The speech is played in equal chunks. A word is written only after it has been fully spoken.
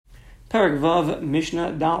Perek Vav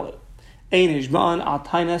Mishnah Dalet. Ein Hishban al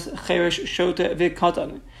Tainas Cheresh Shota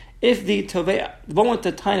V'Katan. If the Tovea, the one with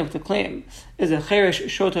the Taina with the claim, is a Cheresh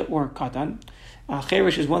Shota or Katan,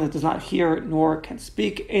 Cheresh is one that does not hear nor can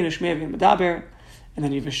speak, Ein Shmev Medaber, and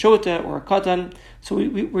then you have a Shota or a Katan. So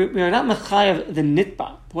we are not Mechayev the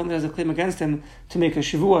Nitba, the one that has a claim against him, to make a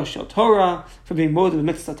Shavua Shel Torah for being more than the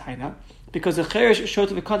Mitzvah Taina, because the Cheresh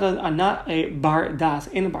Shota V'Katan are not a Bar Das,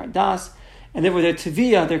 in a Bar Das, and therefore their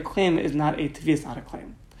Teviyah, their claim is not a Teviyah, it's not a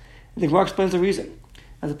claim. The Gemara explains the reason.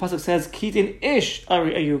 As the pasuk says, "Kitin ish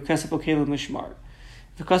ari ayu kesef okelim mishmar."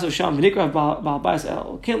 Because of sham v'nikra bal bais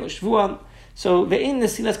el okelim shvuam. So ve'in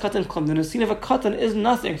nesinas katan klam. The nesin of a katan is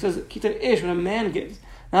nothing. It says kitin ish when a man gives,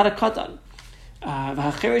 not a katan.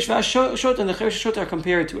 V'hacherish v'ashot and the cherish shot are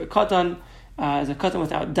compared to a katan as a katan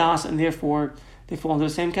without das, and therefore they fall into the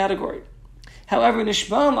same category. However,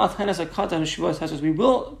 nishbam athanas a katan shvuas heses. We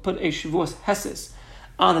will put a shvuas heses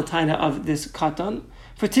on the taina of this katan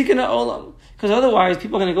for tikana olam. Because otherwise,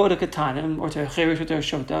 people are going to go to Katanim or to a Cherish or to a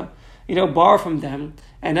Shota, borrow from them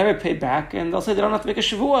and never pay back, and they'll say they don't have to make a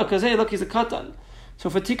Shavua because, hey, look, he's a Katan.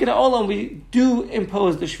 So for Tikkun Olam, we do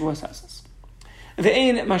impose the Shavua Sasas.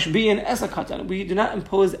 Ve'ein mashbiyin es a Katan. We do not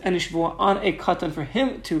impose any Shavua on a Katan for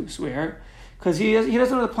him to swear, because he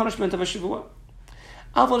doesn't know the punishment of a Shavua.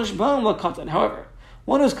 Avon Ishbam la Katan. However,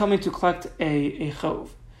 one who's coming to collect a Chov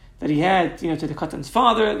that he had, to the Katan's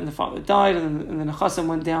father, and the father died, and then the Chasam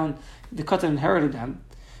went down. The Katan inherited them.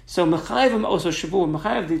 So Mechayim also Shavua,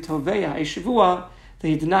 Mechayiv the Toveya, a Shavua, that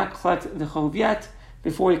he did not collect the Chov yet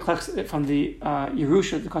before he collects it from the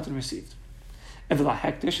Yerusha the Katan received. Evila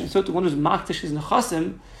Hektish, and so the one who's Maktish his Nechasim,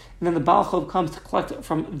 and then the Baal Chov comes to collect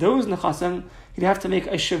from those Nechasim, he'd have to make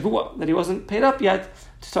a Shavua that he wasn't paid up yet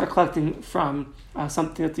to start collecting from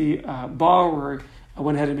something that the borrower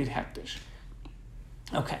went ahead and made Hektish.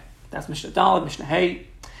 Okay, that's Mishnah Daled, Mishnah Hey.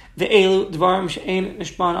 The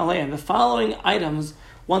following items,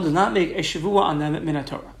 one does not make a shavua on them at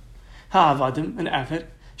Minatorah. Ha'avadim, an avid,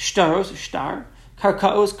 shtaros, shtar,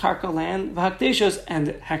 karkaos, karka land, v'hakdeshos, and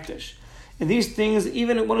hektish. And these things,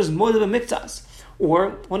 even one who's moed of a miktas,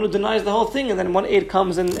 or one who denies the whole thing, and then one aide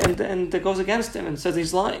comes and goes against him and says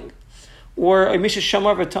he's lying. Or a misha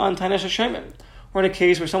shamar v'ta'an tainesh hashemim. Or in a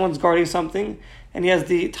case where someone's guarding something, and he has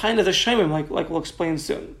the taina of the shemim, like we'll explain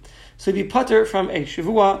soon. So he'd be putter from a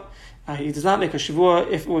shavua. He does not make a shavua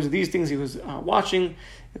if it was these things he was watching,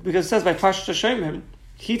 because it says by Parshat Shemim,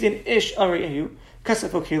 Kitin ish ari ehu kasef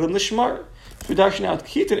okelim lishmar. So darshan out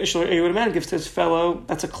Kitin ish ari ehu, when a man gives to his fellow,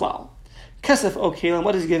 that's a klal. Kasef okelim,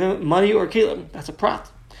 what does he give him? Money or kelim? That's a prat.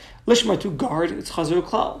 Lishmar, to guard, it's chazur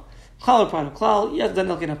klal. Klal or prat klal, yes, then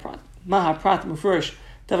they'll get a prat. Maha prat mufurish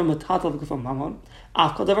davar matatal v'gufo mamon.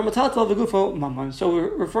 Afkal davar matatal v'gufo mamon. So we're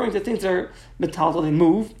referring to things that are matatal, they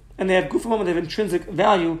move, and they have gufamam, they have intrinsic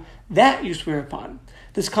value, that you swear upon.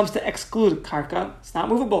 This comes to exclude karka, it's not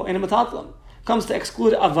movable, in a metatlam. Comes to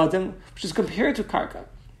exclude avadim, which is compared to karka.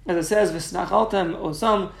 As it says, v'snachaltem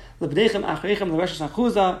osam, lebnechem achreichem l'reshes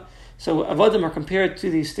achuza. So avadim are compared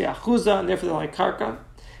to the stei achuza, and therefore they're like karka.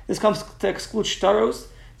 This comes to exclude shtaros,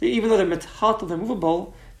 even though they're metatlam, they're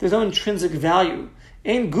movable, there's no intrinsic value.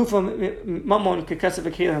 Ein gufam mamon kekesef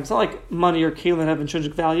v'kelim. It's not like money or kelim that have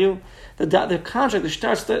intrinsic value. The contract, the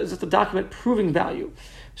shtar, is just the document proving value.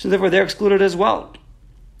 So therefore they're excluded as well.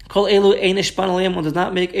 Kol elu ein ishban alayim, one does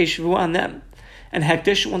not make a shavua on them. And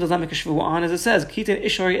hektish, one does not make a shavua on, as it says, kitin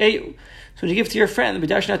ishari eyu. So when you give to your friend, the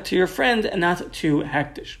not to your friend and not to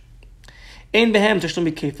hektish. Ein behem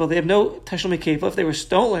tashlum mikefil. They have no tashlum mikefil if they were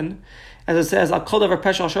stolen, as it says, al kol davar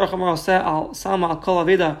pesha al shor chamor al se al sama al kol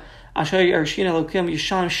avida. You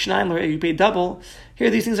pay double. Here,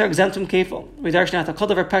 these things are exempt from kefil. We darshan at kol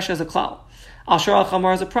davar pesha as a klal. Al shor al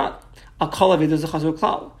chamor as a prat. Al kol avida is a chazur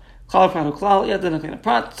klal. Klal prat klal. Yeah, then a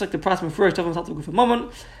prat. It's like the prat from first of them guf a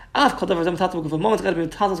moment. Af kol davar guf a moment. It's got to be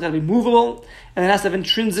metal. It's got to be movable, and it has to have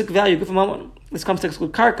intrinsic value. Guf a moment. This comes to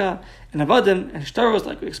exclude karka and avadim and shtaros,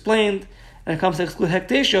 like we explained. And it comes to exclude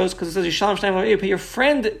hekdeshos because it says yishalam shnayim. Pay your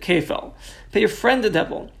friend kefil. Pay your friend the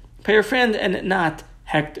devil. Pay your friend and not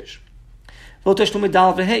hektish.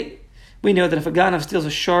 We know that if a ganav steals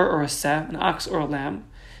a shor or a seh, an ox or a lamb,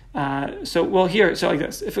 so like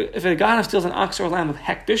this: if a ganav steals an ox or a lamb of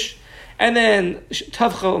hektish, and then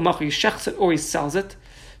tavcha u'machi shechts it or he sells it,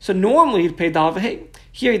 so normally he'd pay dal v'hei.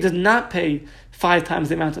 Here he does not pay 5 times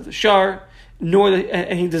the amount of the shor,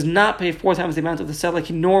 and he does not pay 4 times the amount of the seh like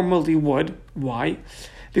he normally would. Why?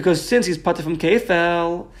 Because since he's pater from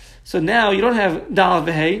kefel, so now you don't have dal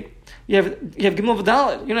v'hei. You have gimel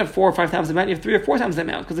v'dalet. You don't have 4 or 5 times the amount. You have 3 or 4 times the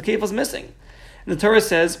amount because the kefil is missing. And the Torah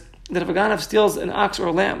says that if a ganav steals an ox or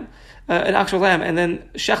a lamb, and then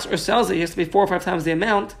shechs or sells it, he has to pay 4 or 5 times the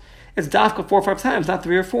amount. it's dafka 4 or 5 times, not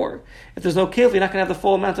 3 or 4. If there's no kefil, you're not going to have the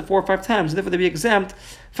full amount of 4 or 5 times, therefore they'd be exempt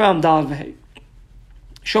from dalad v'hei.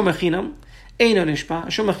 Shomer chinam, eino nishba.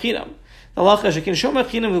 Shomer chinam, the halacha is shomer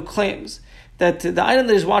chinam who claims that the item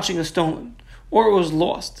that he's watching is stolen or it was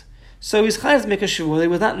lost. So he's chayav to make a shavua. He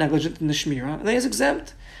was not negligent in the shmira, and then he's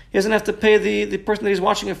exempt. He doesn't have to pay the person that he's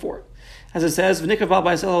watching it for. As it says,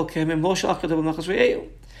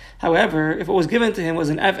 however, if it was given to him was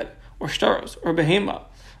an evet, or shtaros, or behema,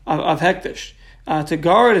 of hektish, to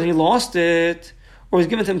guard and he lost it, or was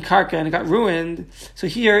given to him karka and it got ruined, so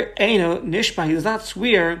here, eino, nishba, he does not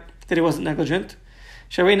swear that he wasn't negligent.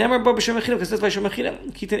 We have the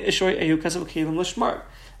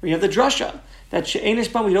drasha that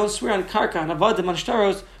she'enish we don't swear on karka, on avadim, on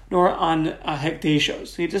shtaros, nor on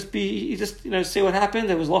hekdeshos. He just say what happened,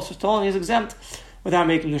 it was lost or stolen, he's exempt without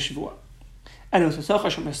making a shavua. And also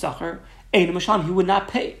shomer sachar, ein masham, he would not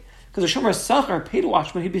pay. Because the shomer sachar paid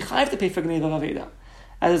watchman, he'd be chayav to pay for gnei aveda.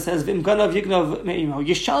 As it says, v'im ganav yignov me'imo,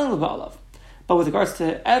 yishalim l'ba'alav. But with regards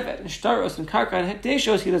to evet, and shtaros, and karka, and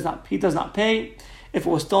hekdeshos, he does not pay if it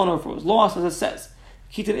was stolen or if it was lost, as it says.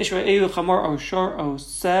 Kitin ishra eyu chamor o shor o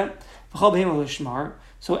se, v'chol behema l'shmar.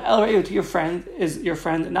 So el re'eu to your friend is your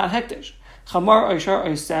friend, not hektish. Chamor o shor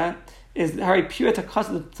o se is very pure to cause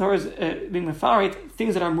the Torah is being mefarit,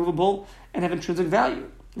 things that are movable and have intrinsic value.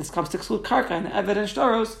 This comes to exclude karka and evet and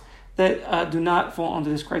shtaros that do not fall under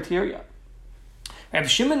this criteria. Reb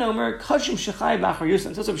Shimon Omer, kachim shechai b'achar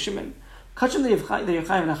yusan. So Reb Shimon, kachim the yechai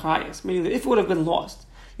v'nachrayas, meaning that if it would have been lost,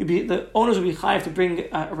 the owners would be chayav to bring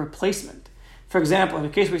a replacement. For example, in a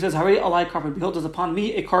case where he says, "Harei alai karban," behold, is upon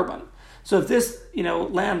me a karban. So if this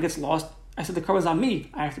lamb gets lost, I said the karban is on me.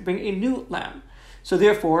 I have to bring a new lamb. So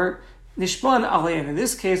therefore, nishban alein. In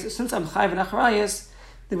this case, since I'm chayav v'nachrayas,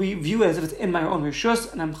 that we view it as if it's in my own rishus,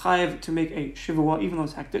 and I'm chayav to make a shivua, even though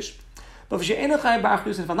it's hektish. But if she'ena chayav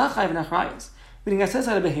b'achrius, and if I'm not chayav v'nachrayas, meaning I says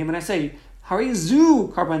out of behem, and I say, "Harei zu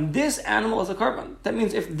karban," this animal is a karban. That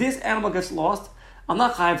means if this animal gets lost, I'm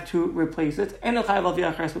not chayav to replace it.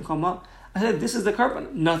 I said this is the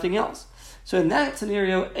karban, nothing else. So in that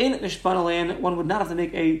scenario, one would not have to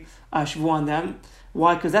make a shvu on them.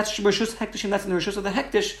 Why? Because that's rishus hektish, and that's in the rishus of the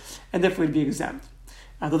hektish, and therefore would be exempt.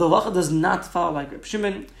 Though the halacha does not follow like Reb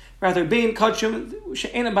Shimon, rather bein kachim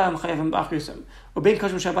she'ena ba'am chayavim b'achriusim, or bein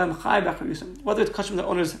kachim she'ba'am chayav b'achriusim. Whether it's kachim the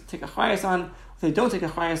owners take a chayas on, or they don't take a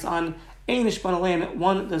chayas on, ein nishban alein,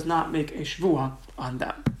 one does not make a shvuah on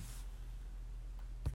them.